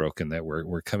heartbroken that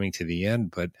we're coming to the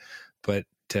end, but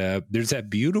there's that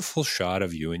beautiful shot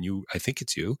of you, and I think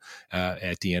it's you,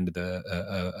 at the end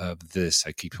of this.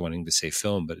 I keep wanting to say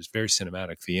film, but it's very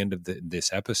cinematic. The end of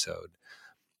this episode,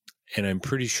 and I'm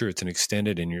pretty sure it's an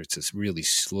extended, and it's this really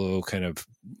slow kind of,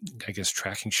 I guess,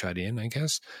 tracking shot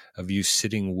of you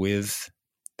sitting with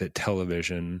the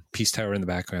television, Peace Tower in the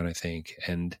background, I think,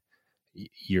 and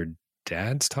your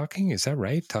dad's talking. Is that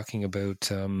right? Talking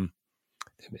about.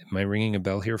 Am I ringing a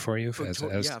bell here for you? Yeah,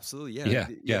 absolutely. Yeah.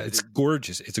 It's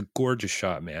gorgeous. It's a gorgeous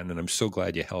shot, man. And I'm so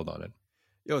glad you held on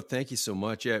it. Thank you so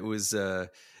much. Yeah, it was the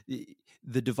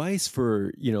device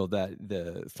for,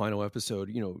 the final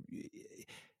episode,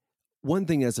 one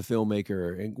thing as a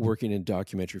filmmaker and working in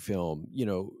documentary film,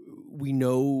 we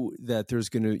know that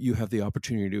you have the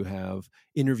opportunity to have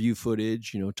interview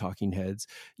footage, talking heads.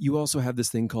 You also have this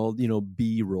thing called,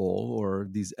 B-roll, or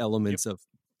these elements of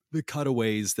the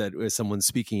cutaways that as someone's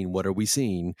speaking, what are we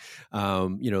seeing?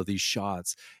 These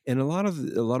shots, and a lot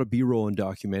of B-roll in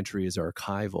documentary is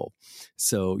archival.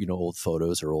 So, old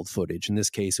photos or old footage. In this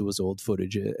case, it was old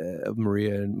footage of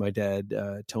Maria and my dad,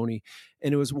 Tony.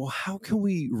 And it was, well, how can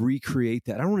we recreate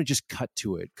that? I don't want to just cut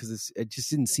to it because it just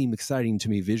didn't seem exciting to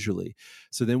me visually.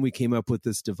 So then we came up with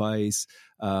this device,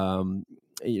 the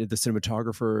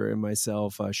cinematographer and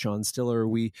myself, Sean Stiller,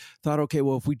 we thought, okay,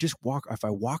 well, if I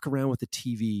walk around with a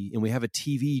TV and we have a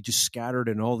TV just scattered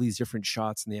in all these different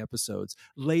shots in the episodes,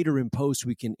 later in post,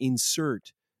 we can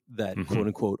insert that quote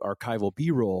unquote archival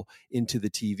B-roll into the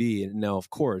TV. And now, of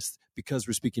course, because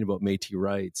we're speaking about Métis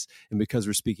rights and because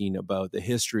we're speaking about the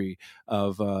history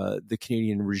of the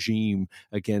Canadian regime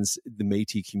against the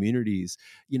Métis communities,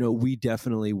 we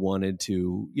definitely wanted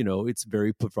to, it's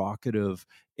very provocative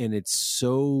and it's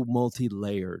so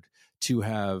multi-layered to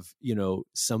have,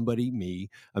 somebody, me,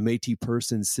 a Métis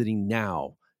person sitting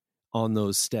now on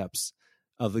those steps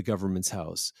of the government's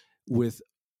house with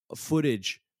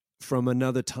footage from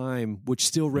another time, which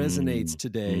still resonates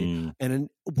today. And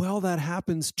while that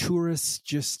happens, tourists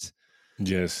just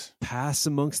pass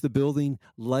amongst the building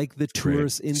like the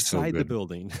tourists inside the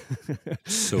building.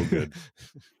 So good.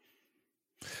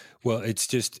 Well, it's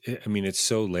just, it's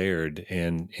so layered,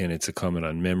 and it's a comment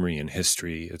on memory and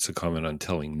history. It's a comment on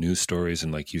telling new stories,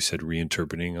 and like you said,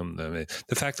 reinterpreting them.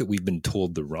 The fact that we've been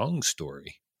told the wrong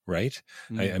story, right?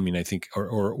 I think,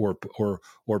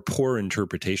 or poor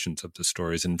interpretations of the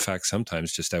stories. In fact,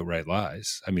 sometimes just outright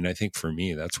lies. I think for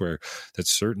me, that's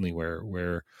certainly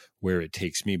where it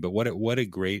takes me. But what a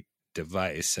great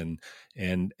device. And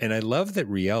I love that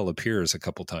Riel appears a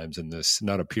couple times in this,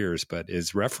 not appears, but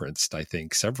is referenced, I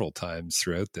think, several times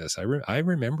throughout this. I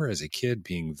remember as a kid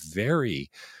being very,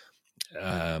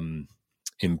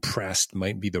 impressed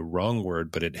might be the wrong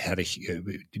word, but it had a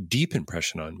deep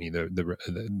impression on me.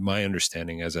 My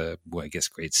understanding as I guess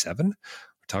grade 7, we're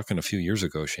talking a few years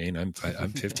ago, Shane, I'm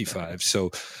 55. So,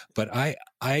 but I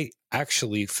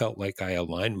actually felt like I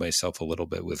aligned myself a little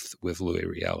bit with Louis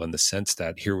Riel in the sense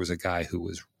that here was a guy who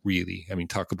was really,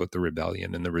 talk about the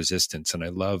rebellion and the resistance. And I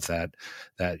love that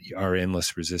Our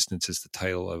Endless Resistance is the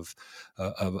title of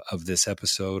this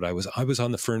episode. I was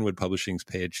on the Fernwood Publishing's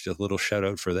page, just a little shout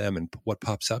out for them. And what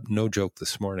pops up, no joke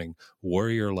this morning,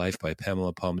 Warrior Life by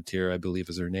Pamela Palmatier, I believe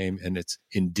is her name. And it's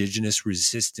Indigenous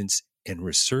Resistance and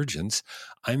Resurgence.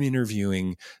 I'm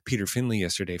interviewing Peter Finley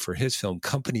yesterday for his film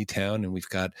Company Town, and we've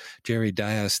got Jerry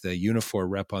Dias, the Unifor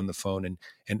rep, on the phone.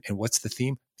 And what's the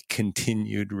theme?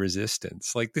 Continued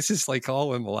resistance. Like, this is like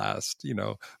all in the last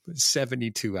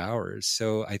 72 hours.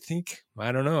 So I think,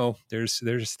 I don't know, there's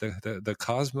the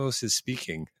cosmos is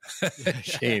speaking,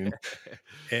 Shane,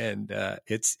 and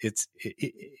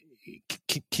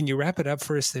can you wrap it up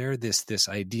for us there? This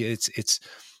idea,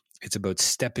 it's about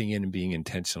stepping in and being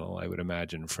intentional, I would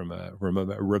imagine, from a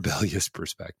rebellious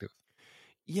perspective.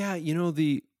 Yeah,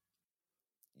 when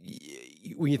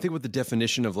you think about the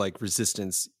definition of like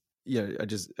resistance,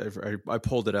 I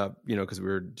pulled it up, because we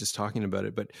were just talking about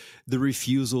it, but the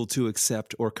refusal to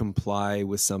accept or comply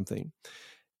with something.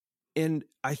 And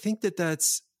I think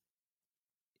it's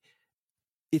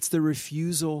the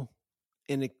refusal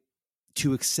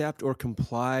to accept or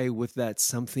comply with that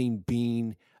something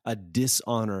being a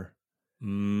dishonor.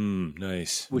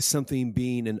 Nice. With something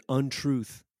being an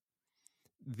untruth.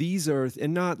 these are,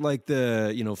 and not like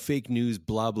the, fake news,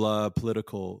 blah, blah,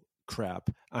 political crap.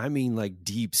 I mean, like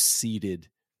deep-seated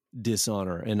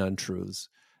dishonor and untruths,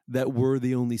 that we're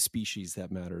the only species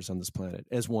that matters on this planet,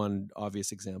 as one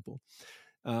obvious example.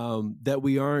 That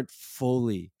we aren't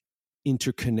fully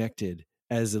interconnected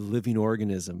as a living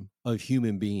organism of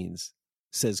human beings,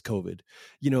 says COVID.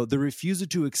 The refusal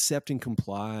to accept and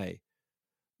comply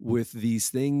with these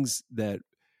things that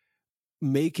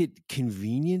make it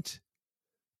convenient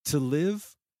to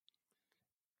live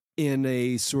in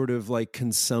a sort of like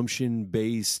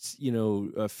consumption-based,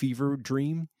 fever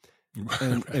dream.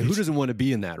 And who doesn't want to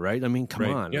be in that, right? I mean,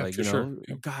 come on. Yeah, like, sure.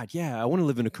 God, yeah, I want to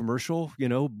live in a commercial,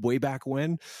 way back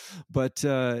when. But,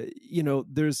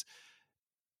 there's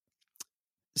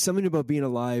something about being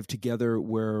alive together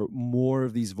where more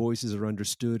of these voices are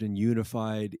understood and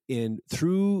unified, and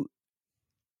through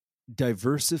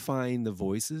diversifying the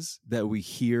voices that we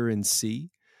hear and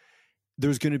see,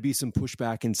 there's going to be some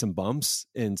pushback and some bumps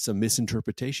and some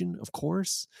misinterpretation, of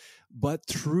course. But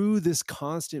through this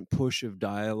constant push of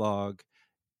dialogue,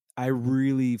 I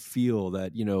really feel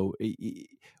that,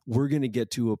 we're going to get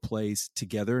to a place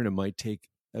together, and it might take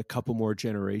a couple more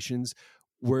generations,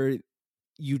 where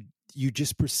you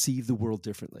just perceive the world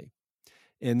differently.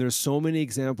 And there's so many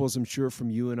examples, I'm sure, from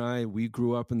you and I. We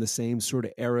grew up in the same sort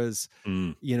of eras,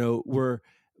 where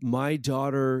my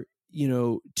daughter,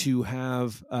 to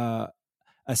have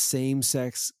a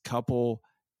same-sex couple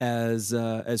as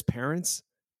parents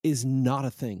is not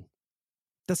a thing.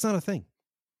 That's not a thing.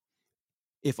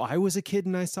 If I was a kid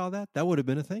and I saw that, that would have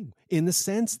been a thing, in the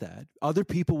sense that other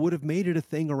people would have made it a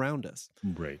thing around us.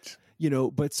 Right.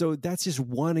 But so that's just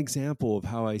one example of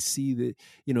how I see that,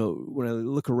 when I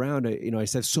look around, I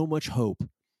just have so much hope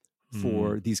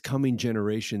for these coming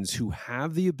generations who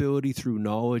have the ability through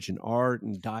knowledge and art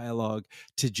and dialogue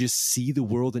to just see the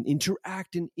world and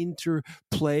interact and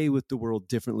interplay with the world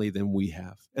differently than we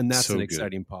have. And that's an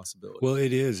exciting possibility. Well,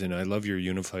 it is. And I love your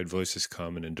unified voices,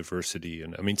 common and diversity.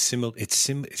 And I mean,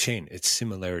 Shane, it's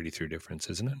similarity through difference,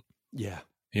 isn't it? Yeah.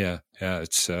 Yeah. Yeah.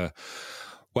 It's,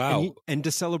 wow. And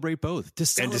to celebrate both. To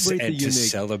celebrate to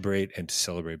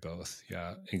celebrate both.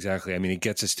 Yeah, exactly. I mean, it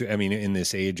gets us to, in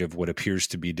this age of what appears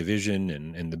to be division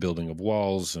and the building of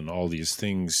walls and all these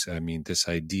things, this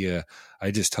idea,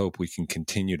 I just hope we can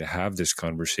continue to have this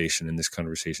conversation, and this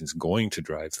conversation is going to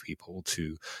drive people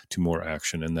to more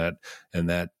action, and that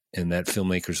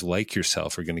filmmakers like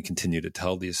yourself are going to continue to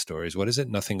tell these stories. What is it?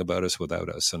 Nothing about us without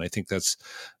us. And I think that's,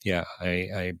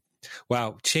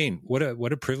 wow, Shane, what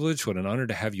a privilege, what an honor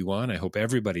to have you on. I hope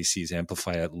everybody sees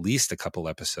Amplify at least a couple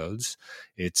episodes.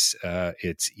 It's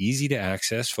easy to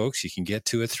access, folks. You can get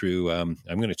to it through, I'm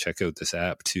going to check out this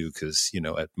app too, because,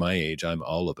 at my age, I'm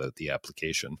all about the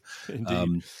application.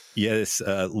 Indeed. Yes,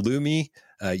 Lumi.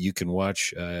 You can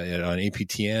watch it on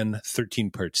APTN,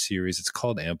 13-part series. It's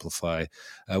called Amplify.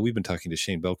 We've been talking to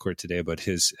Shane Belcourt today about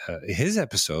his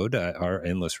episode, Our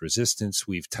Endless Resistance.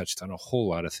 We've touched on a whole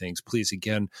lot of things. Please,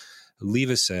 again, leave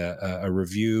us a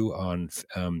review on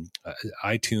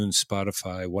iTunes,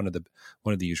 Spotify, one of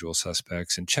the usual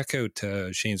suspects, and check out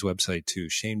Shane's website too,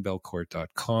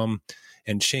 shanebelcourt.com.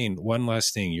 And Shane, one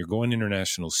last thing: you're going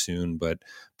international soon, but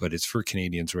it's for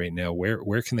Canadians right now.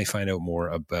 Where can they find out more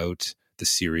about the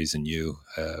series and you?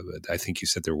 I think you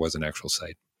said there was an actual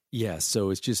site. Yeah,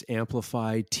 so it's just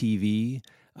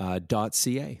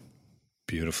amplifytv.ca.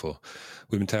 Beautiful.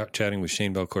 We've been chatting with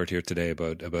Shane Belcourt here today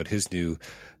about his new,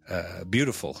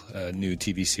 beautiful new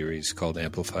TV series called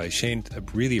Amplify. Shane, I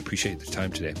really appreciate the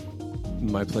time today.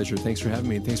 My pleasure. Thanks for having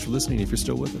me, and thanks for listening if you're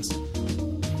still with us.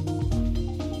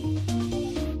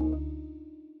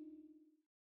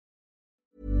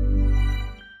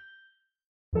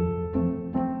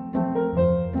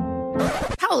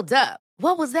 Hold up.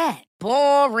 What was that?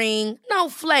 Boring. No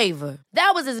flavor.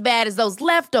 That was as bad as those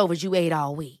leftovers you ate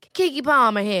all week. Keke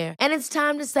Palmer here, and it's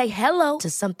time to say hello to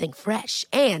something fresh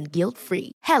and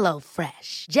guilt-free. Hello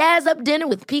Fresh. Jazz up dinner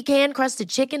with pecan-crusted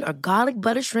chicken or garlic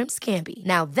butter shrimp scampi.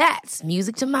 Now that's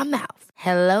music to my mouth.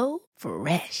 Hello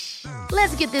Fresh.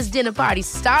 Let's get this dinner party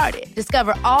started.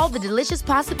 Discover all the delicious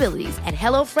possibilities at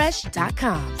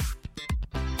HelloFresh.com.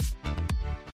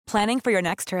 Planning for your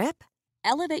next trip?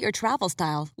 Elevate your travel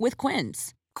style with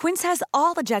Quince. Quince has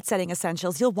all the jet-setting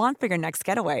essentials you'll want for your next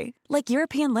getaway, like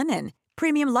European linen,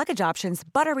 premium luggage options,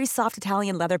 buttery soft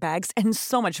Italian leather bags, and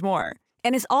so much more.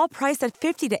 And is all priced at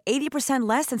 50 to 80%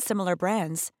 less than similar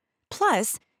brands.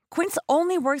 Plus, Quince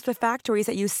only works with factories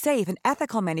that use safe and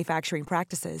ethical manufacturing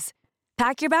practices.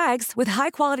 Pack your bags with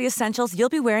high-quality essentials you'll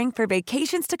be wearing for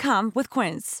vacations to come with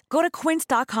Quince. Go to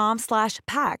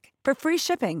quince.com/pack for free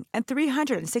shipping and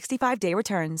 365-day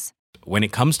returns. When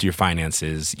it comes to your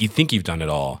finances, you think you've done it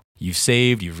all. You've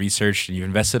saved, you've researched, and you've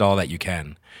invested all that you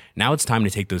can. Now it's time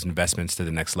to take those investments to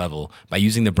the next level by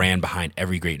using the brand behind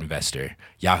every great investor,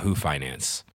 Yahoo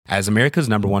Finance. As America's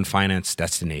 #1 finance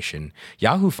destination,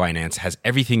 Yahoo Finance has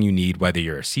everything you need, whether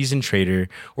you're a seasoned trader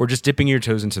or just dipping your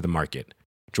toes into the market.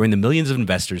 Join the millions of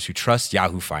investors who trust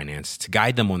Yahoo Finance to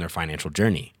guide them on their financial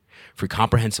journey. For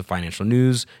comprehensive financial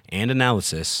news and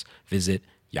analysis, visit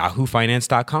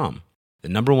yahoofinance.com, the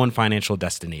 #1 financial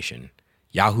destination,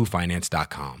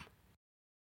 yahoofinance.com.